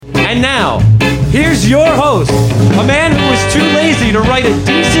And now, here's your host, a man who was too lazy to write a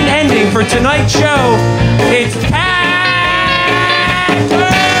decent ending for tonight's show. It's Pat Byrne!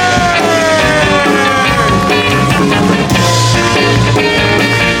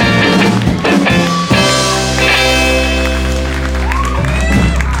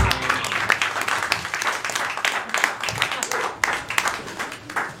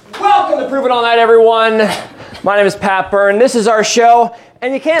 Welcome to Prove It All Night, everyone. My name is Pat Byrne. This is our show,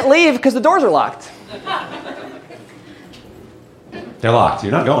 and you can't leave because the doors are locked. They're locked.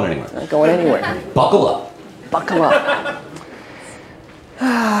 You're not going anywhere. Not going anywhere. Buckle up. Buckle up.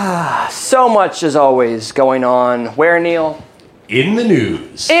 So much, as always, going on. Where, Neil? In the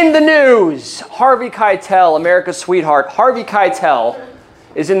news. In the news. Harvey Keitel, America's sweetheart. Harvey Keitel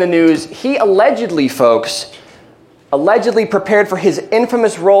is in the news. He allegedly, folks, prepared for his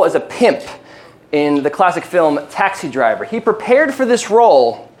infamous role as a pimp in the classic film Taxi Driver. He prepared for this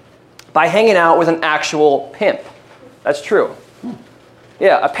role by hanging out with an actual pimp. That's true.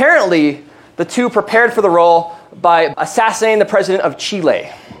 Yeah, apparently the two prepared for the role by assassinating the president of Chile.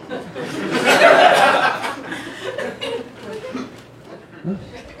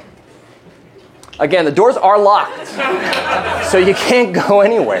 Again, the doors are locked, so you can't go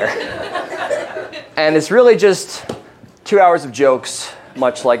anywhere. And it's really just 2 hours of jokes,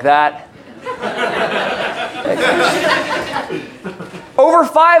 much like that. Over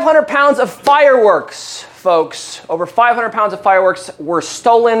 500 pounds of fireworks, folks. Over 500 pounds of fireworks were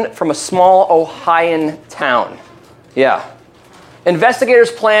stolen from a small Ohioan town. Yeah.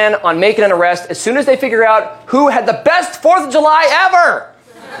 Investigators plan on making an arrest as soon as they figure out who had the best 4th of July ever.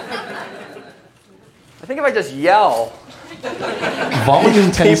 I think if I just yell,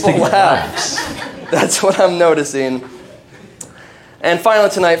 Volume tends to people get laugh. That's what I'm noticing. And finally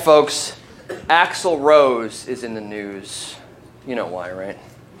tonight, folks, Axl Rose is in the news. You know why, right?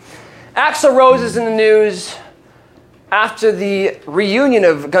 Axl Rose is in the news. After the reunion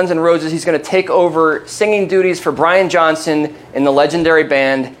of Guns N' Roses, he's going to take over singing duties for Brian Johnson in the legendary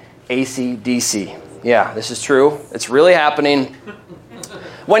band AC/DC. Yeah, this is true. It's really happening.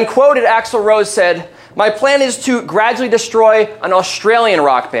 When quoted, Axl Rose said, "My plan is to gradually destroy an Australian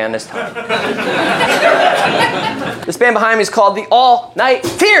rock band this time." This band behind me is called the All Night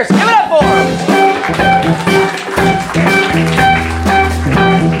Tears. Give it up for them!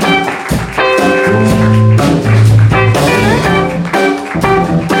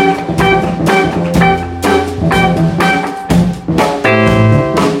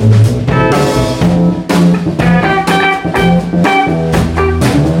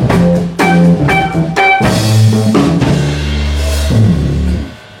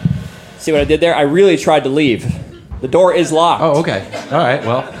 See what I did there? I really tried to leave. The door is locked. Oh, okay. All right,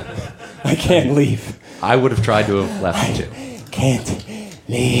 well, I can't leave. I would have tried to have left too. Can't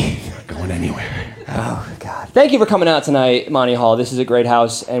leave. Not going anywhere. Oh, God. Thank you for coming out tonight, Monty Hall. This is a great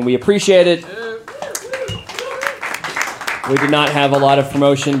house, and we appreciate it. We did not have a lot of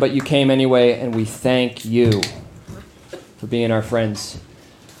promotion, but you came anyway, and we thank you for being our friends.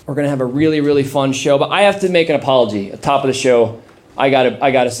 We're going to have a really, really fun show, but I have to make an apology at the top of the show. I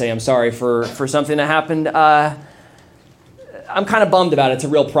gotta say I'm sorry for something that happened. I'm kind of bummed about it. It's a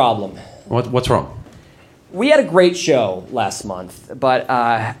real problem. What's wrong? We had a great show last month, but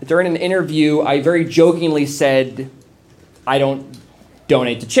during an interview, I very jokingly said I don't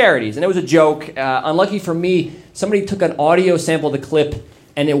donate to charities, and it was a joke. Unlucky for me, somebody took an audio sample of the clip,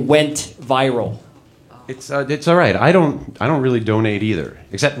 and it went viral. It's all right. I don't really donate either,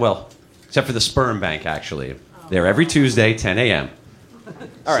 except for the Sperm Bank actually. They're every Tuesday, 10 a.m.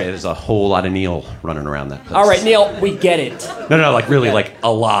 All right. There's a whole lot of Neil running around that place. All right, Neil, we get it. No, like really, like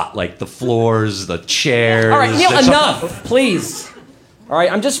a lot. Like the floors, the chairs. All right, Neil, enough, please. All right,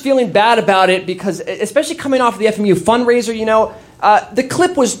 I'm just feeling bad about it because, especially coming off the FMU fundraiser, the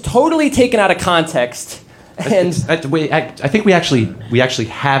clip was totally taken out of context. And Wait, I think we actually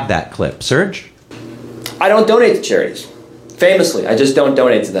have that clip. Serge? I don't donate to charities. Famously, I just don't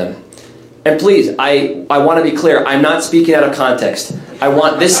donate to them. And please, I want to be clear, I'm not speaking out of context. I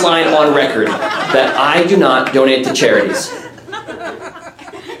want this line on record, that I do not donate to charities.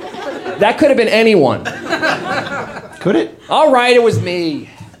 That could have been anyone. Could it? All right, it was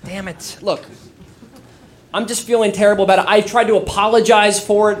me. Damn it. Look, I'm just feeling terrible about it. I tried to apologize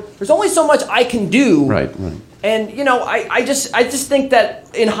for it. There's only so much I can do. Right. And, I just think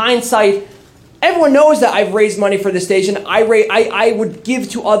that in hindsight, everyone knows that I've raised money for this station. I would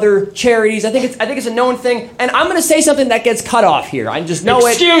give to other charities. I think it's a known thing. And I'm going to say something that gets cut off here. I just know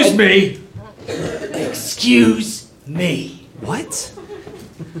it. Excuse me. Excuse me. What?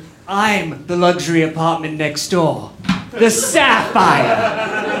 I'm the luxury apartment next door. The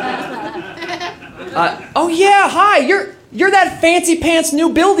Sapphire. Oh yeah, hi. You're that fancy pants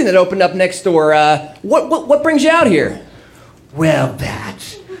new building that opened up next door. What brings you out here? Well,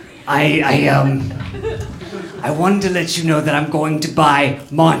 Pat, I wanted to let you know that I'm going to buy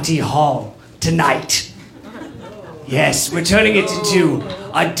Monty Hall tonight. Yes, we're turning it into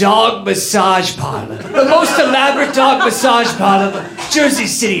a dog massage parlor. The most elaborate dog massage parlor Jersey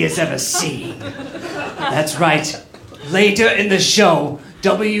City has ever seen. That's right. Later in the show,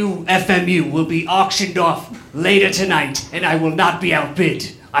 WFMU will be auctioned off later tonight, and I will not be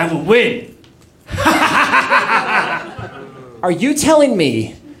outbid. I will win. Are you telling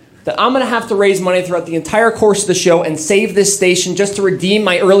me that I'm going to have to raise money throughout the entire course of the show and save this station just to redeem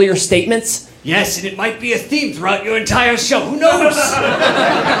my earlier statements? Yes, and it might be a theme throughout your entire show. Who knows?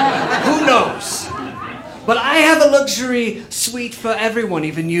 Who knows? But I have a luxury suite for everyone,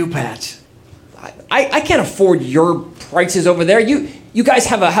 even you, Pat. I can't afford your prices over there. You guys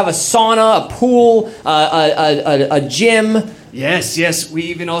have a sauna, a pool, a gym. Yes. We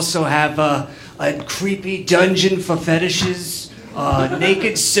even also have a creepy dungeon for fetishes,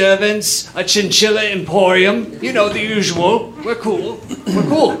 naked servants, a chinchilla emporium. You know, the usual. We're cool.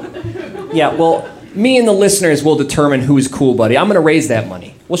 Yeah, well, me and the listeners will determine who's cool, buddy. I'm going to raise that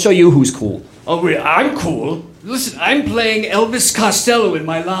money. We'll show you who's cool. Oh, really? I'm cool. Listen, I'm playing Elvis Costello in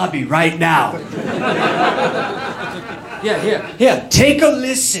my lobby right now. Here. Take a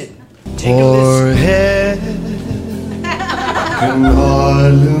listen.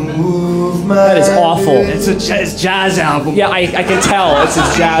 That is awful. It's a jazz album. Yeah, I can tell. It's a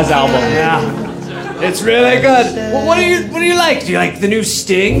jazz album. Yeah. It's really good. Well, what do you like? Do you like the new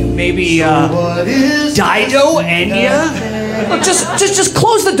Sting? Maybe Dido, Enya? Look, just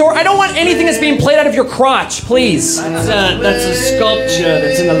close the door. I don't want anything that's being played out of your crotch, please. That's a sculpture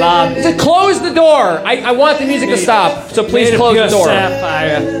that's in the lobby. Just close the door. I want the music to stop, so please close the door.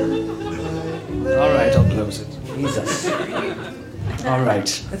 Sapphire. All right, I'll close it. Jesus. All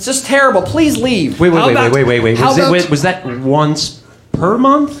right. It's just terrible. Please leave. Wait. How about- Was that once per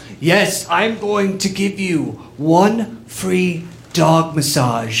month? Yes, I'm going to give you one free dog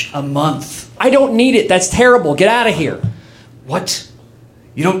massage a month. I don't need it. That's terrible. Get out of here. What?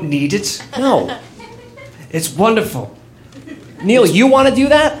 You don't need it? No. It's wonderful. Neil, you want to do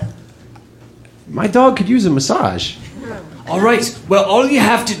that? My dog could use a massage. All right. Well, all you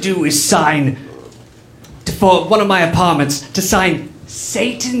have to do is sign for one of my apartments to sign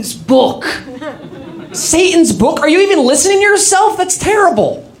Satan's book. Satan's book? Are you even listening to yourself? That's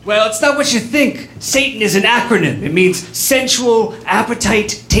terrible. Well, it's not what you think. Satan is an acronym. It means sensual,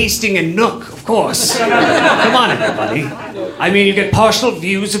 appetite, tasting, and nook, of course. Come on, everybody. I mean, you get partial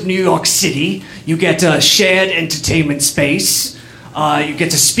views of New York City. You get a shared entertainment space. You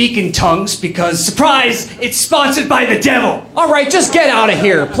get to speak in tongues because, surprise, it's sponsored by the devil. All right, just get out of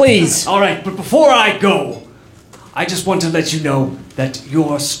here, please. All right, but before I go, I just want to let you know that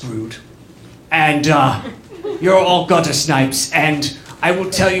you're screwed. And you're all gutter snipes. And I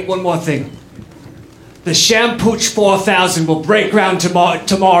will tell you one more thing. The Shampooch 4000 will break ground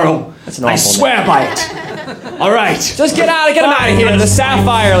tomorrow. That's an awful I swear by it. All right. Just get him out of here. The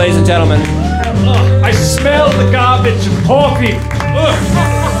Sapphire, ladies and gentlemen. I smell the garbage of poor people.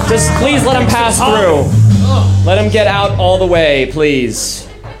 Just please let him pass through. Let him get out all the way, please.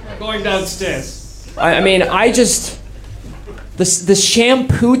 Going downstairs. I mean, the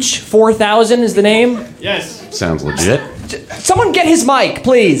Shampooch 4000 is the name? Yes. Sounds legit. Someone get his mic,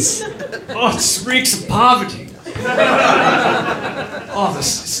 please. Oh, it reeks of poverty. Oh,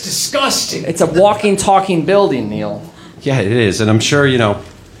 this is disgusting. It's a walking, talking building, Neil. Yeah, it is. And I'm sure,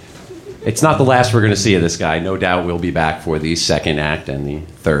 it's not the last we're going to see of this guy. No doubt we'll be back for the second act and the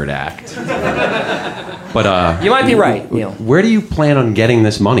third act. But, You might be right, Neil. Where do you plan on getting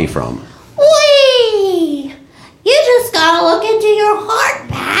this money from? Wee! You just gotta look into your heart,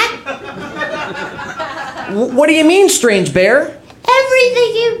 Pat. What do you mean, Strange Bear?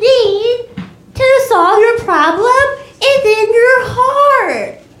 Everything you need to solve your problem is in your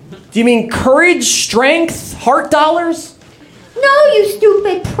heart. Do you mean courage, strength, heart dollars? No, you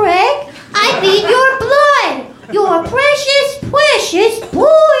stupid prick. I mean your blood. Your precious, precious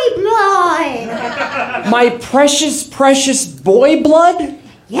boy blood. My precious, precious boy blood?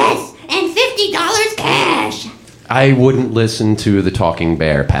 Yes, and $50 cash. I wouldn't listen to the talking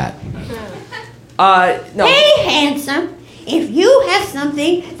bear, Pat. No. Hey, handsome. If you have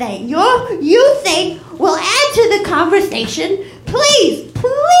something that you think will add to the conversation, please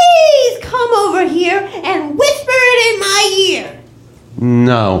come over here and whisper it in my ear.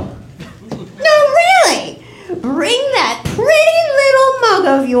 No. No, really. Bring that pretty little mug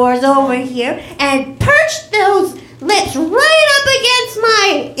of yours over here and perch those lips right up against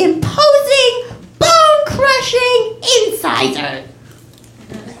my imposing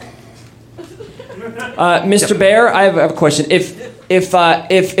Mr. Bear, I have a question.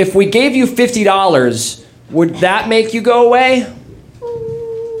 If we gave you $50, would that make you go away?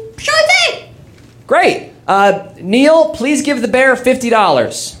 Sure thing. Great. Neil, please give the bear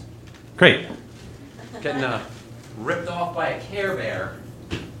 $50. Great. Getting ripped off by a Care Bear.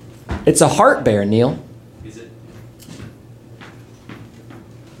 It's a heart bear, Neil. Is it?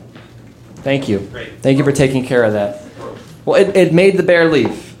 Thank you. Great. Thank you for taking care of that. Well, it made the bear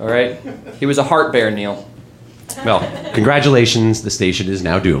leave, all right? He was a heart bear, Neil. Well, congratulations. The station is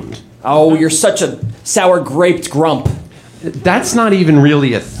now doomed. Oh, you're such a sour-graped grump. That's not even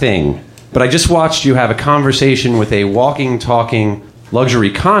really a thing. But I just watched you have a conversation with a walking, talking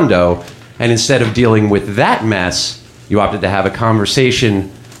luxury condo, and instead of dealing with that mess, you opted to have a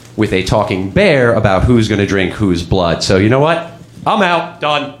conversation with a talking bear about who's going to drink whose blood. So you know what? I'm out.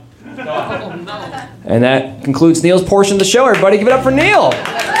 Done. And that concludes Neil's portion of the show. Everybody give it up for Neil.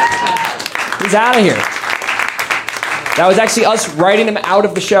 He's out of here. That was actually us writing him out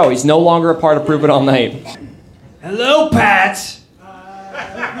of the show. He's no longer a part of Prove It All Night. Hello, Pat.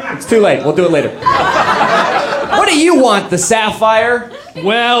 It's too late. We'll do it later. What do you want, the Sapphire?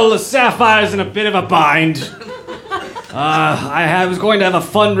 Well, the Sapphire's in a bit of a bind. I was going to have a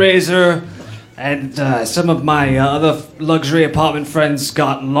fundraiser, and some of my other luxury apartment friends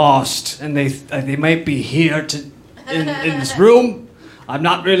got lost, and they might be here in this room. I'm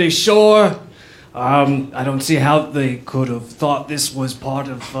not really sure. I don't see how they could have thought this was part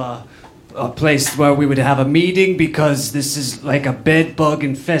of a place where we would have a meeting, because this is like a bed-bug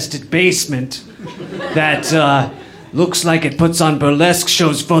infested basement that looks like it puts on burlesque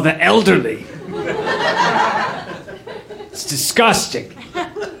shows for the elderly. It's disgusting.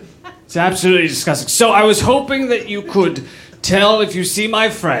 It's absolutely disgusting. So I was hoping that you could tell, if you see my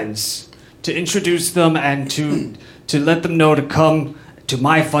friends, to introduce them and to let them know to come to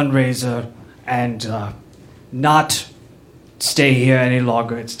my fundraiser and not stay here any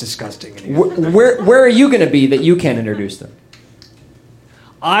longer. It's disgusting. Where are you going to be that you can't introduce them?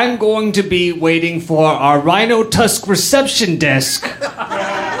 I'm going to be waiting for our Rhino Tusk reception desk.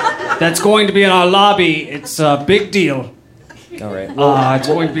 That's going to be in our lobby. It's a big deal. All right. It's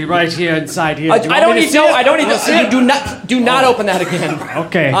going to be right here inside here. I don't need to know. I don't need to see it. Do not open that again.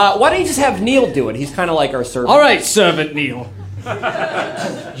 Okay. Why don't you just have Neil do it? He's kind of like our servant. All right, servant Neil.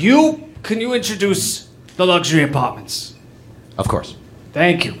 Can you introduce the luxury apartments? Of course.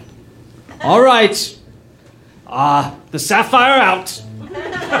 Thank you. All right. The Sapphire out.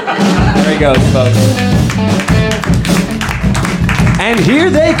 There he goes, folks. And here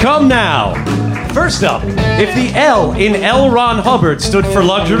they come now. First up, if the L in L. Ron Hubbard stood for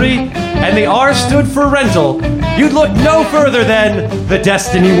luxury and the R stood for rental, you'd look no further than the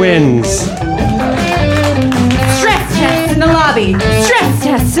Destiny Wins. Stress test in the lobby. Stress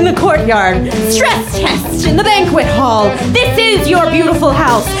test in the courtyard. Stress test in the banquet hall. This is your beautiful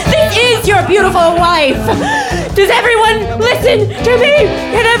house. This is your beautiful wife. Does everyone listen to me?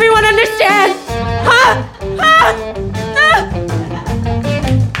 Can everyone understand? Huh? Huh?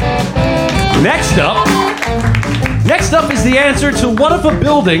 Next up is the answer to what if a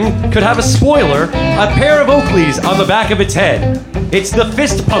building could have a spoiler, a pair of Oakleys on the back of its head. It's the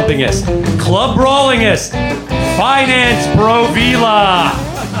fist pumpingest, club brawlingest, finance brovila.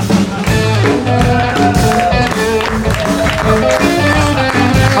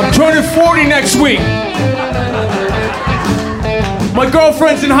 I'm turning 40 next week. My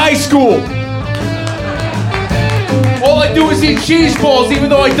girlfriend's in high school. All I do is eat cheese balls, even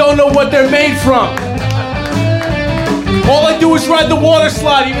though I don't know what they're made from. All I do is ride the water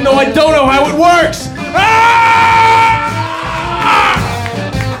slide, even though I don't know how it works.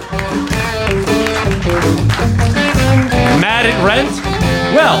 Mad at rent?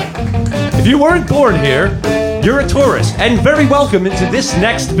 Well, if you weren't born here, you're a tourist and very welcome into this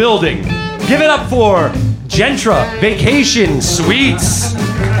next building. Give it up for Gentra Vacation Suites.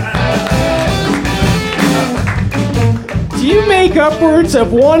 Do you make upwards of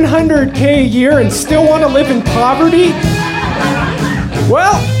 $100K a year and still want to live in poverty?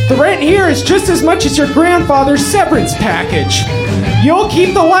 Well, the rent here is just as much as your grandfather's severance package. You'll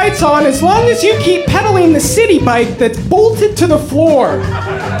keep the lights on as long as you keep pedaling the city bike that's bolted to the floor.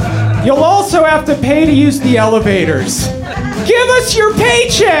 You'll also have to pay to use the elevators. Give us your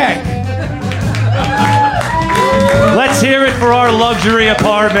paycheck! Let's hear it for our luxury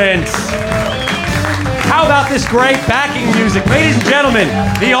apartments. How about this great backing music? Ladies and gentlemen,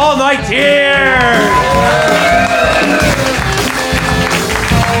 the All Night Tears!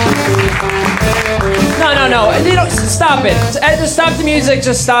 No. You don't, stop it. Just stop the music.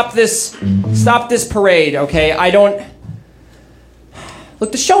 Just stop this parade, okay?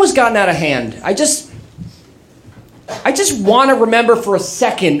 Look, the show has gotten out of hand. I just want to remember for a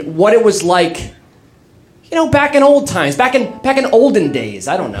second what it was like, back in old times, back in olden days.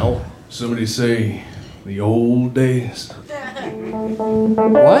 I don't know. Somebody say the old days.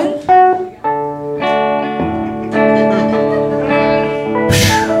 What?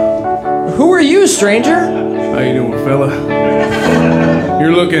 Who are you, stranger? How you doing, fella?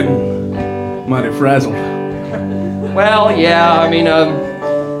 You're looking mighty frazzled. Well, yeah, I mean,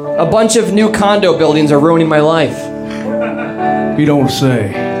 a bunch of new condo buildings are ruining my life. You don't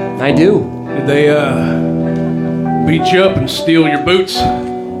say. I do. Did they, beat you up and steal your boots?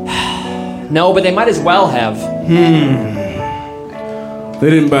 No, but they might as well have. They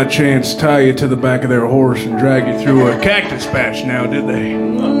didn't by chance tie you to the back of their horse and drag you through a cactus patch now, did they?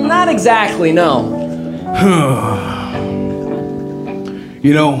 Not exactly, no.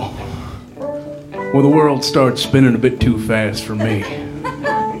 Well, the world starts spinning a bit too fast for me.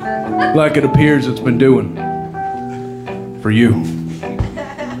 Like it appears it's been doing. For you.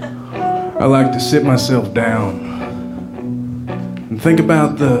 I like to sit myself down and think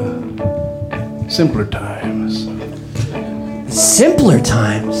about the simpler times. Simpler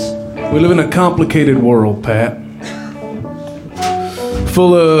times? We live in a complicated world, Pat.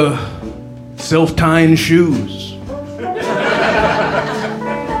 Full of self-tying shoes.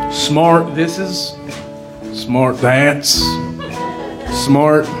 Smart thises, smart that's,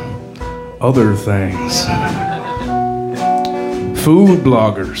 smart other things. Food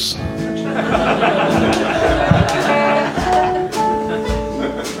bloggers.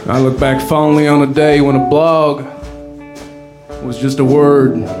 I look back fondly on a day when a blog was just a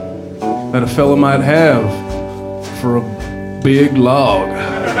word that a fella might have for a big log.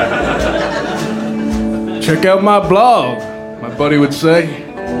 Check out my blog, my buddy would say.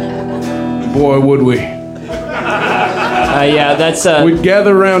 Boy, would we. Yeah, that's... We'd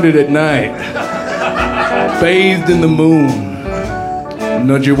gather around it at night, bathed in the moon,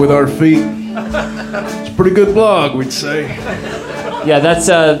 nudge it with our feet. It's a pretty good blog, we'd say. Yeah, that's...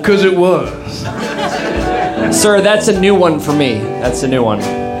 'Cause it was. Sir, that's a new one for me. That's a new one.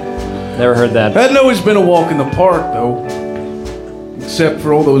 Never heard that. Hadn't always been a walk in the park, though. Except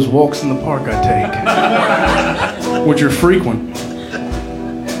for all those walks in the park I take. Which are frequent.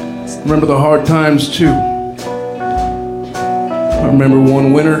 Remember the hard times, too. I remember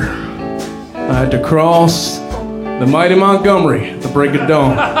one winter, I had to cross the mighty Montgomery at the break of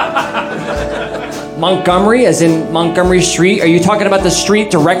dawn. Montgomery, as in Montgomery Street? Are you talking about the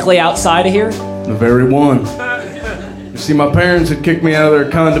street directly outside of here? The very one. You see, my parents had kicked me out of their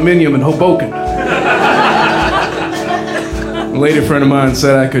condominium in Hoboken. A lady friend of mine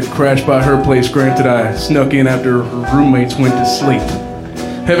said I could crash by her place, granted I snuck in after her roommates went to sleep.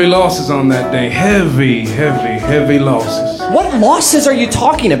 Heavy losses on that day. Heavy, heavy, heavy losses. What losses are you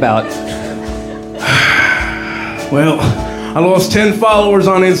talking about? Well, I lost 10 followers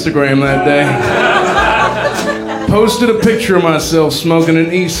on Instagram that day. Posted a picture of myself smoking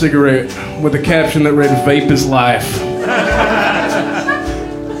an e-cigarette with a caption that read, "Vape is life."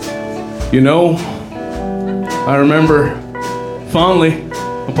 I remember fondly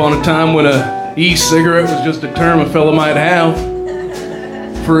upon a time when a e-cigarette was just a term a fella might have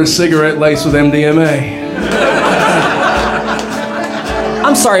for a cigarette laced with MDMA.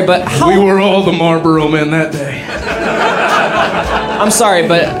 I'm sorry, but how... We were all the Marlboro men that day. I'm sorry,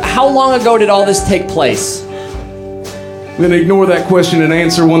 but how long ago did all this take place? I'm gonna ignore that question and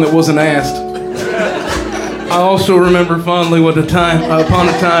answer one that wasn't asked. I also remember fondly upon a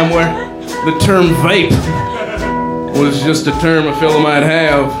time where the term vape was just a term a fella might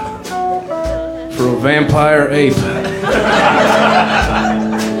have for a vampire ape.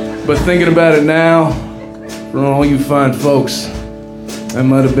 But thinking about it now, for all you fine folks, that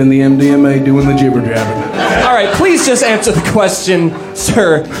might have been the MDMA doing the jibber-jabbing. All right, please just answer the question,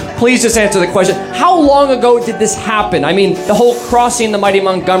 sir. Please just answer the question. How long ago did this happen? I mean, the whole crossing the mighty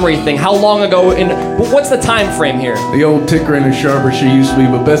Montgomery thing, how long ago, what's the time frame here? The old ticker ain't as sharp as she used to be,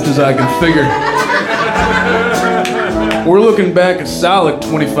 but best as I can figure, we're looking back a solid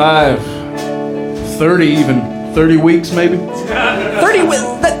 25, 30 even, 30 weeks maybe? 30,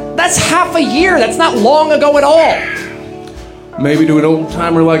 that's half a year. That's not long ago at all. Maybe to an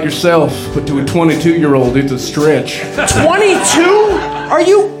old-timer like yourself, but to a 22-year-old, it's a stretch. 22? Are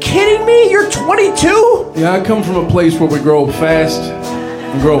you kidding me? You're 22? Yeah, I come from a place where we grow up fast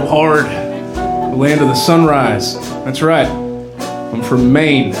and grow up hard. The land of the sunrise. That's right. I'm from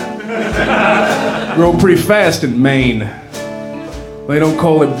Maine. Grow up pretty fast in Maine. They don't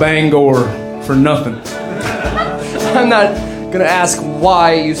call it Bangor for nothing. I'm not gonna ask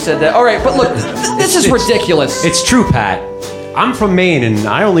why you said that. All right, but look, this is ridiculous. It's true, Pat. I'm from Maine, and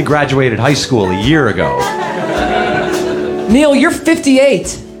I only graduated high school a year ago. Neil, you're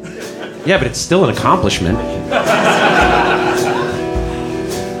 58. Yeah, but it's still an accomplishment.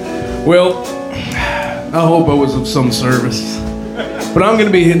 Well, I hope I was of some service. But I'm going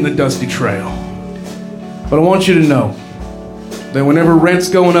to be hitting the dusty trail. But I want you to know that whenever rent's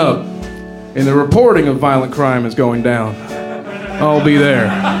going up and the reporting of violent crime is going down, I'll be there.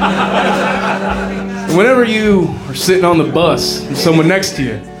 And whenever you are sitting on the bus and someone next to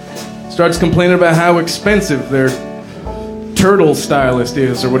you starts complaining about how expensive their turtle stylist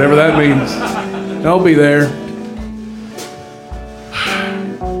is, or whatever that means, I'll be there.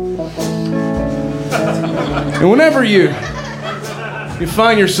 And whenever you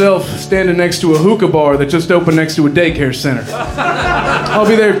find yourself standing next to a hookah bar that just opened next to a daycare center, I'll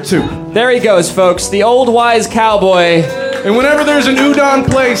be there too. There he goes, folks. The old wise cowboy. And whenever there's an udon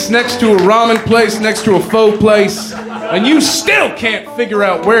place next to a ramen place next to a pho place, and you still can't figure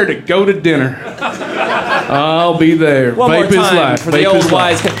out where to go to dinner, I'll be there. One more Vape is time life. for the Vape old is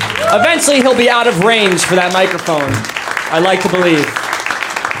wise. life. Eventually, he'll be out of range for that microphone. I like to believe.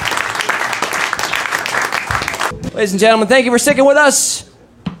 Ladies and gentlemen, thank you for sticking with us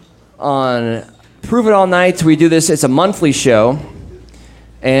on Prove It All Night. We do this. It's a monthly show,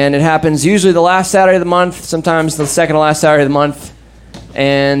 and it happens usually the last Saturday of the month, sometimes the second to last Saturday of the month.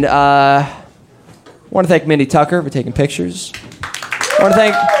 And I want to thank Mindy Tucker for taking pictures. I want to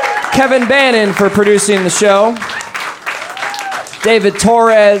thank Kevin Bannon for producing the show. David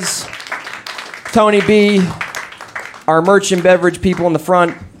Torres, Tony B, our merch and beverage people in the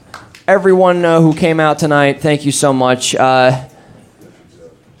front, everyone who came out tonight, thank you so much.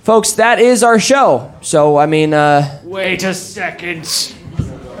 Folks, that is our show. So, I mean... Wait a second.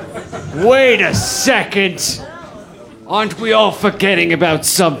 Wait a second. Aren't we all forgetting about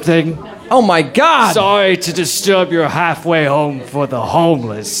something? Oh my God! Sorry to disturb your halfway home for the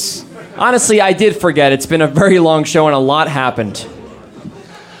homeless. Honestly, I did forget. It's been a very long show and a lot happened.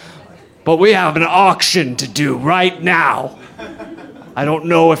 But we have an auction to do right now. I don't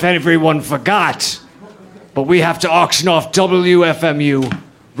know if everyone forgot, but we have to auction off WFMU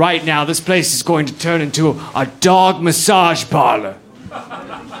right now. This place is going to turn into a dog massage parlor.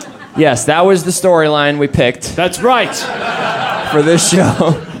 Yes, that was the storyline we picked. That's right. For this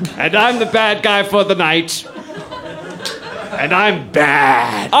show. And I'm the bad guy for the night. And I'm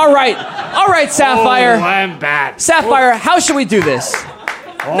bad. All right, Sapphire. Oh, I'm bad. Sapphire, how should we do this?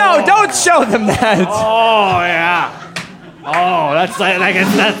 Oh. No, don't show them that. Oh, yeah. Oh,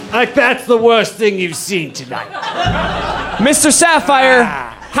 that's the worst thing you've seen tonight. Mr. Sapphire,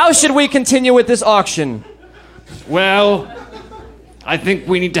 how should we continue with this auction? Well, I think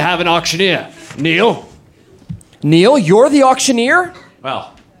we need to have an auctioneer. Neil? Neil, you're the auctioneer?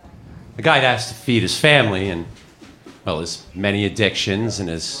 Well, a guy that has to feed his family and, well, his many addictions and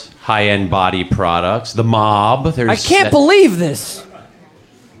his high-end body products, the mob. I can't believe this.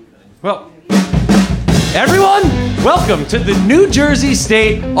 Well, everyone, welcome to the New Jersey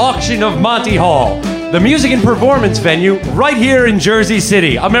State Auction of Monty Hall, the music and performance venue right here in Jersey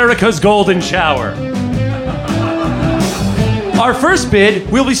City, America's golden shower. Our first bid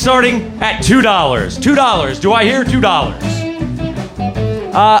will be starting at $2. $2. Do I hear $2?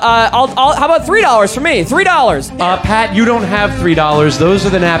 How about $3 for me? $3. Pat, you don't have $3. Those are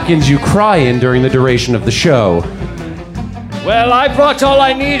the napkins you cry in during the duration of the show. Well, I brought all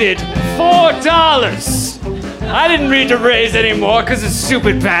I needed. $4. I didn't need to raise any more because it's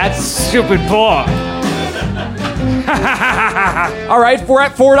stupid Pat, stupid poor. All right, we're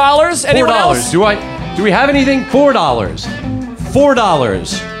at $4. Anyone else? Do we have anything? $4.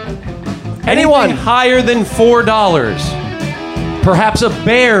 $4. Anyone Anything higher than $4? Perhaps a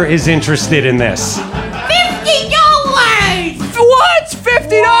bear is interested in this. $50! What?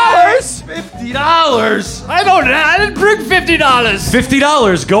 $50? $50? I didn't bring $50.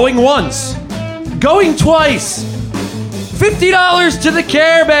 $50 going once. Going twice. $50 to the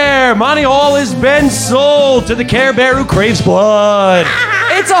Care Bear. Monty Hall has been sold to the Care Bear who craves blood.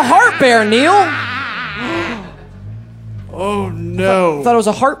 It's a heart bear, Neil. Oh, no. I thought it was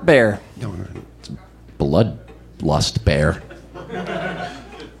a heart bear. It's a bloodlust bear.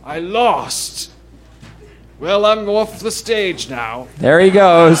 I lost. Well, I'm off the stage now. There he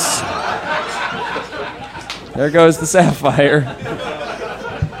goes. There goes the Sapphire.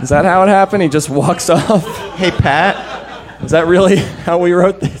 Is that how it happened? He just walks off? Hey, Pat. Is that really how we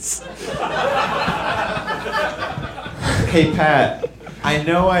wrote this? Hey, Pat. I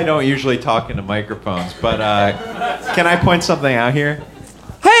know I don't usually talk into microphones, but can I point something out here?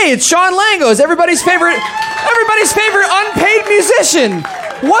 Hey, it's Sean Langos, everybody's favorite unpaid musician.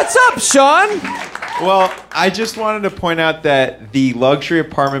 What's up, Sean? Well, I just wanted to point out that the luxury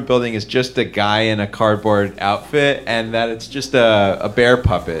apartment building is just a guy in a cardboard outfit and that it's just a bear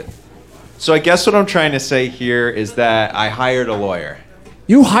puppet. So I guess what I'm trying to say here is that I hired a lawyer.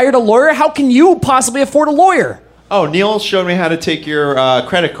 You hired a lawyer? How can you possibly afford a lawyer? Oh, Neil showed me how to take your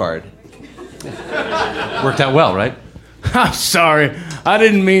credit card. Worked out well, right? I'm sorry. I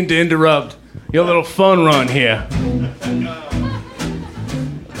didn't mean to interrupt your little fun run here.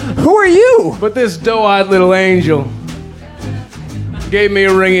 Who are you? But this doe-eyed little angel gave me a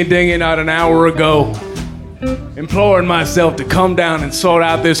ringy-dingy not an hour ago, imploring myself to come down and sort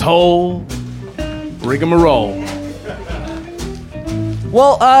out this whole rigmarole.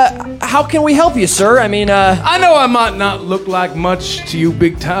 Well, how can we help you, sir? I mean, I know I might not look like much to you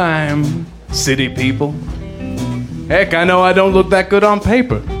big-time city people. Heck, I know I don't look that good on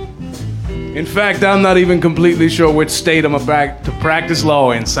paper. In fact, I'm not even completely sure which state I'm about to practice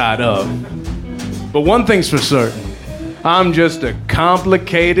law inside of. But one thing's for certain. I'm just a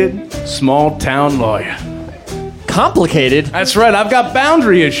complicated, small-town lawyer. Complicated? That's right, I've got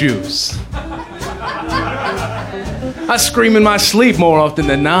boundary issues. I scream in my sleep more often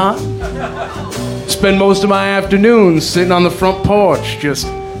than not. Spend most of my afternoons sitting on the front porch, just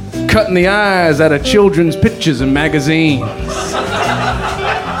cutting the eyes out of children's pictures and magazines.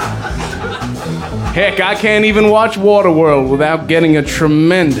 Heck, I can't even watch Waterworld without getting a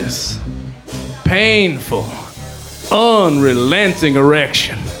tremendous, painful, unrelenting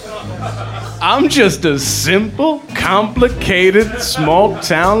erection. I'm just a simple, complicated,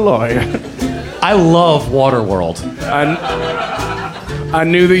 small-town lawyer. I love Waterworld. I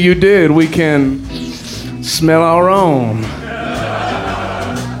knew that you did. We can smell our own.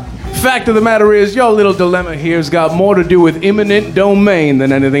 Fact of the matter is, your little dilemma here's got more to do with eminent domain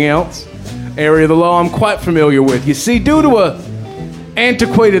than anything else. Area of the law I'm quite familiar with. You see, due to a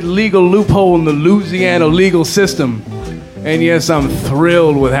antiquated legal loophole in the Louisiana legal system, and yes, I'm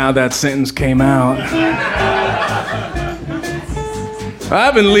thrilled with how that sentence came out.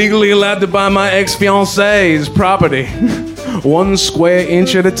 I've been legally allowed to buy my ex-fiancée's property, 1 square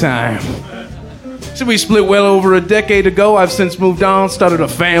inch at a time. So we split well over a decade ago. I've since moved on, started a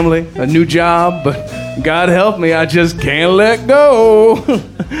family, a new job, but God help me, I just can't let go.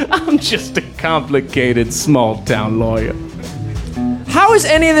 I'm just a complicated small-town lawyer. How is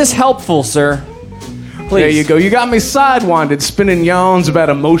any of this helpful, sir? Please. There you go. You got me sidewinded, spinning yarns about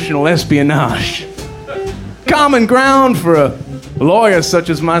emotional espionage. Common ground for a lawyer such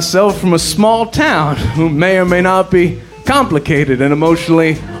as myself from a small town who may or may not be complicated and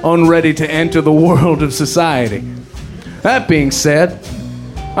emotionally unready to enter the world of society. That being said,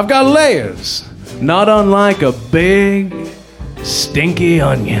 I've got layers, not unlike a big, stinky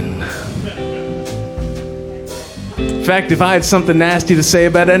onion. In fact, if I had something nasty to say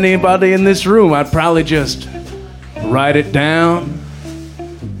about anybody in this room, I'd probably just write it down,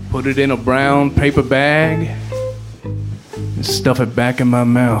 put it in a brown paper bag, and stuff it back in my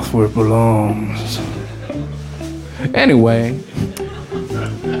mouth where it belongs. Anyway,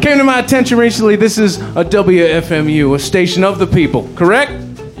 came to my attention recently, this is a WFMU, a station of the people, correct?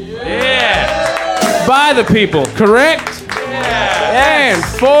 Yeah. By the people, correct? Yeah. And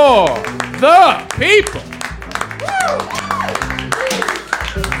for the people.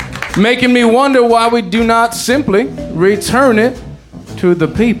 Making me wonder why we do not simply return it to the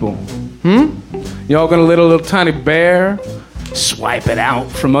people. Y'all gonna let a little tiny bear swipe it out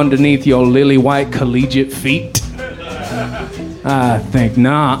from underneath your lily white collegiate feet? I think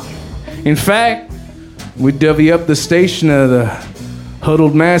not. In fact, we divvy up the station of the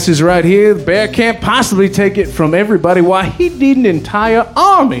huddled masses right here. The bear can't possibly take it from everybody. Why, he'd need an entire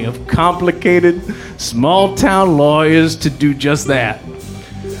army of complicated, small-town lawyers to do just that.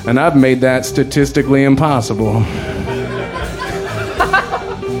 And I've made that statistically impossible.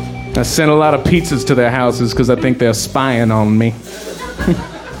 I sent a lot of pizzas to their houses because I think they're spying on me.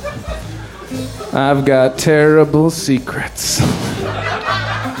 I've got terrible secrets.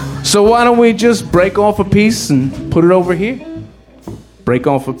 So why don't we just break off a piece and put it over here? Break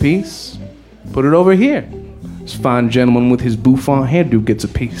off a piece, put it over here. This fine gentleman with his bouffant hairdo gets a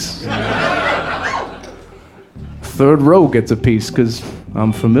piece. Third row gets a piece because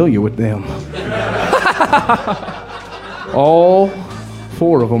I'm familiar with them. All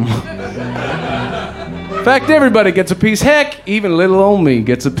 4 of them. In fact, everybody gets a piece. Heck, even little old me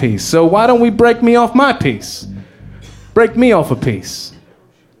gets a piece. So why don't we break me off my piece? Break me off a piece.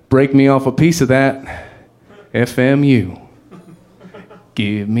 Break me off a piece of that FMU.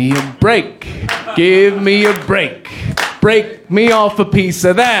 Give me a break. Give me a break. Break me off a piece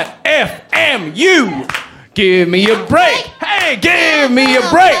of that FMU. Give me a break. Hey! Hey, give me a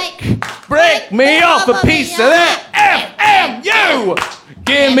break. Break me off a piece of that FMU.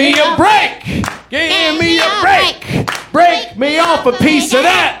 Give me a break. Give me a break. Break me off a piece of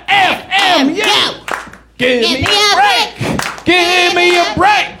that FMU. Give me a break. Give me a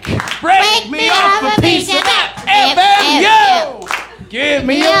break. Break me off a piece of that FMU. Give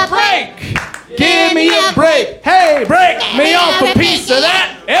me a break. Give me a break. Hey, break me off a piece of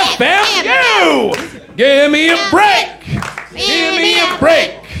that FMU. Give me a break. Give me a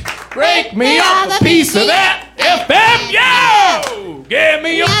break. Break me off a piece of that FMU. Give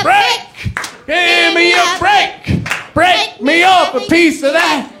me a break. Give me a break. Break me off a piece of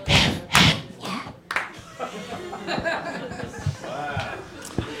that.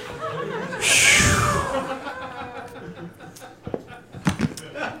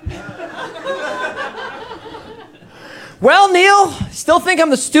 Well, Neil, still think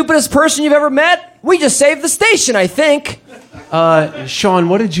I'm the stupidest person you've ever met? We just saved the station, I think. Sean,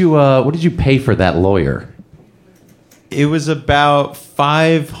 what did you pay for that lawyer? It was about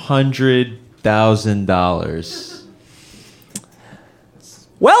 $500,000.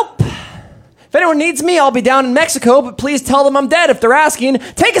 Well, if anyone needs me, I'll be down in Mexico, but please tell them I'm dead if they're asking.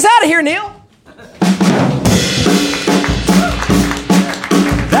 Take us out of here, Neil.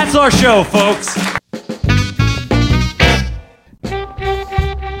 That's our show, folks.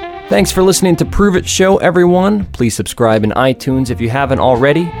 Thanks for listening to Prove It Show, everyone. Please subscribe in iTunes if you haven't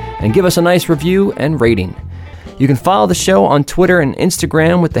already, and give us a nice review and rating. You can follow the show on Twitter and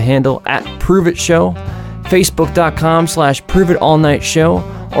Instagram with the handle @ProveItShow,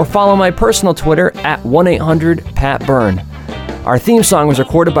 Facebook.com/ProveItAllNightShow, or follow my personal Twitter @1-800-PAT-BURN. Our theme song was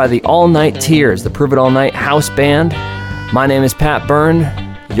recorded by the All Night Tears, the Prove It All Night house band. My name is Pat Byrne.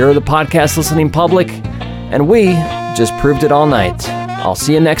 You're the podcast listening public, and we just proved it all night. I'll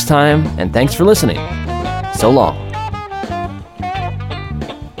see you next time, and thanks for listening. So long.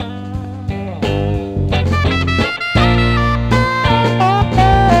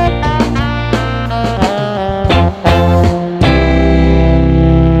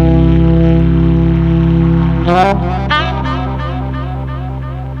 I